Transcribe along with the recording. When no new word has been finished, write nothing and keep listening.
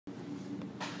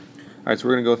Alright, so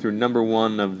we're going to go through number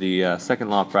 1 of the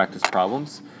second law of practice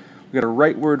problems. We've got a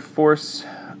rightward force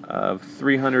of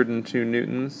 302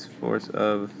 newtons, force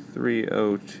of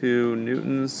 302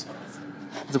 newtons.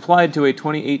 It's applied to a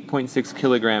 28.6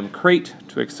 kilogram crate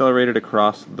to accelerate it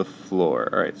across the floor.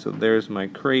 Alright, so there's my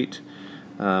crate.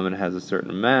 It has a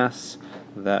certain mass.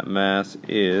 That mass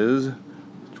is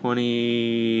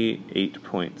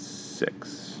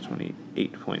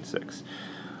 28.6.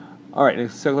 Alright,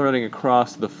 accelerating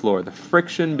across the floor. The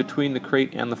friction between the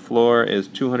crate and the floor is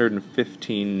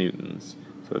 215 newtons.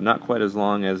 So not quite as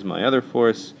long as my other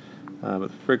force, but the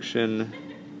friction,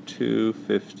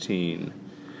 215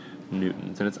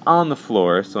 newtons. And it's on the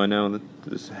floor, so I know that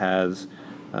this has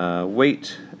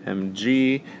weight,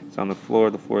 mg. It's on the floor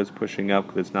is pushing up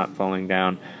because it's not falling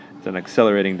down. It's an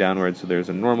accelerating downward, so there's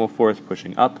a normal force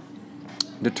pushing up.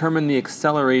 Determine the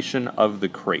acceleration of the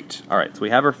crate. Alright, so we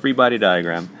have our free body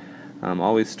diagram.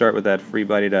 Always start with that free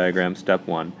body diagram, step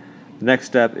 1. The next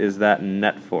step is that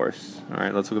net force.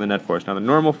 Alright, let's look at the net force. Now the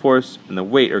normal force and the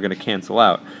weight are going to cancel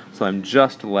out, so I'm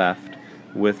just left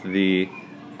with the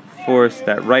force,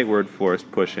 that rightward force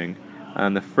pushing,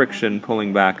 and the friction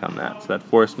pulling back on that. So that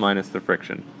force minus the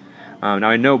friction. Now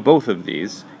I know both of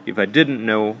these. If I didn't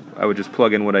know, I would just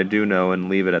plug in what I do know and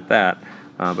leave it at that.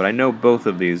 But I know both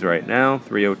of these right now.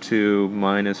 302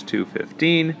 minus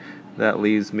 215. That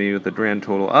leaves me with a grand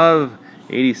total of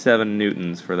 87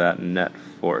 newtons for that net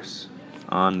force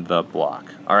on the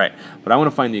block. Alright, but I want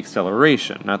to find the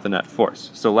acceleration, not the net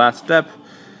force. So last step,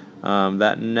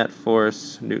 that net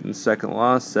force, Newton's second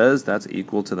law, says that's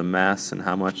equal to the mass and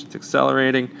how much it's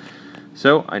accelerating.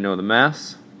 So I know the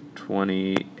mass,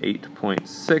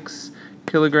 28.6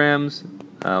 kilograms.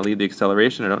 Leave the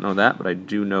acceleration, I don't know that, but I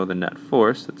do know the net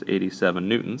force, that's 87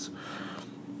 newtons.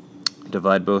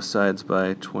 Divide both sides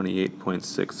by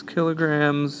 28.6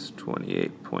 kilograms,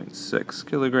 28.6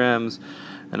 kilograms,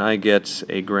 and I get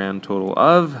a grand total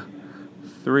of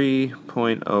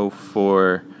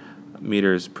 3.04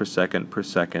 meters per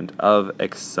second of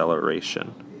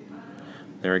acceleration.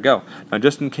 There we go. Now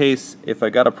just in case if I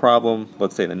got a problem,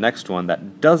 let's say the next one,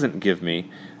 that doesn't give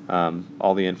me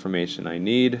all the information I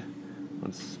need,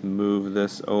 let's move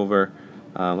this over.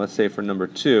 Let's say for number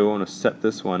 2, I want to set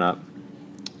this one up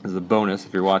as a bonus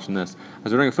if you're watching this.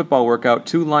 As we're doing a football workout,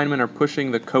 2 linemen are pushing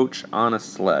the coach on a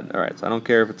sled. Alright, so I don't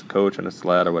care if it's a coach on a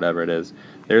sled or whatever it is.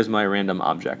 There's my random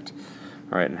object.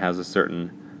 Alright, and has a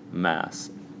certain mass.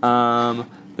 The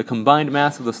combined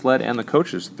mass of the sled and the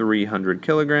coach is 300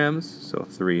 kilograms, so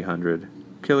 300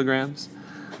 kilograms.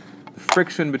 The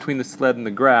friction between the sled and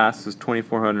the grass is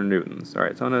 2,400 newtons.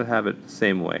 Alright, so I'm going to have it the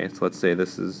same way. So let's say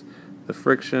this is the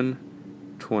friction,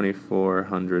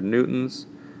 2,400 newtons.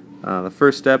 The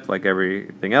first step, like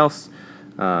everything else,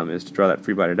 is to draw that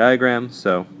free body diagram.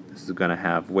 So this is going to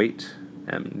have weight,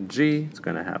 mg. It's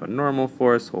going to have a normal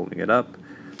force holding it up,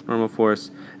 normal force.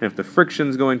 And if the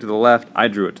friction's going to the left, I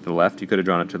drew it to the left. You could have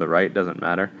drawn it to the right, doesn't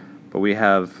matter. But we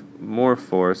have more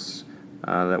force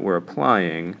that we're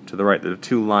applying to the right, that the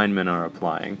 2 linemen are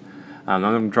applying. I'm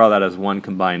going to draw that as one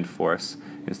combined force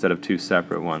instead of 2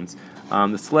 separate ones.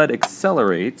 The sled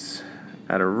accelerates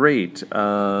at a rate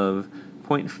of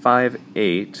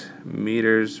 0.58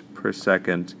 meters per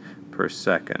second.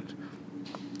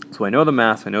 So I know the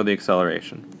mass, I know the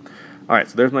acceleration. Alright,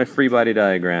 so there's my free body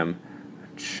diagram.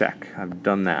 Check, I've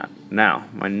done that. Now,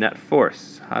 my net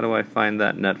force. How do I find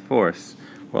that net force?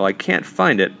 Well, I can't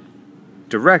find it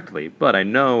directly, but I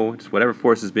know it's whatever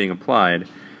force is being applied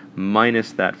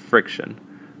minus that friction.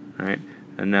 Alright,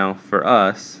 and now for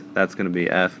us, that's going to be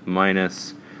F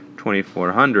minus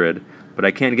 2,400, but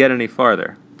I can't get any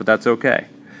farther. But that's okay.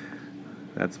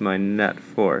 That's my net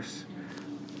force.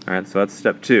 Alright, so that's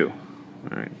step 2.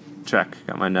 Alright, check.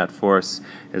 Got my net force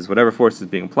is whatever force is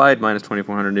being applied minus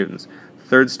 2,400 newtons.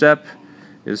 Third step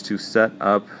is to set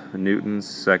up Newton's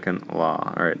second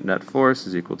law. Alright, net force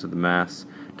is equal to the mass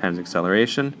times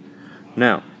acceleration.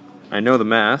 Now, I know the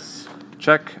mass.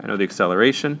 Check. I know the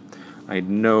acceleration. I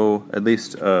know at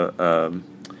least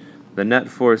the net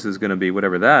force is going to be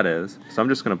whatever that is, so I'm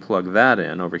just going to plug that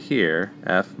in over here,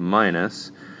 F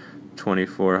minus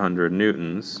 2,400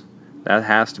 newtons. That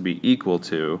has to be equal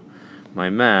to my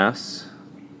mass,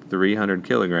 300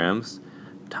 kilograms,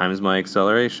 times my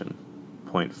acceleration,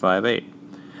 0.58.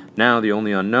 Now the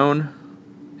only unknown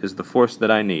is the force that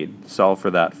I need. Solve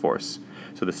for that force.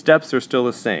 So the steps are still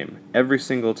the same. Every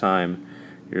single time,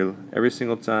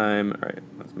 alright,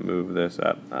 let's move this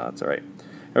up. That's alright.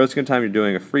 Every single time you're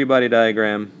doing a free body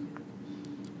diagram,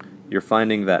 you're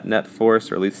finding that net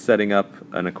force, or at least setting up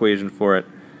an equation for it,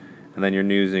 and then you're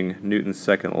using Newton's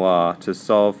second law to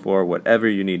solve for whatever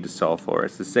you need to solve for.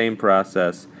 It's the same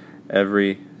process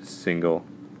every single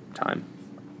time.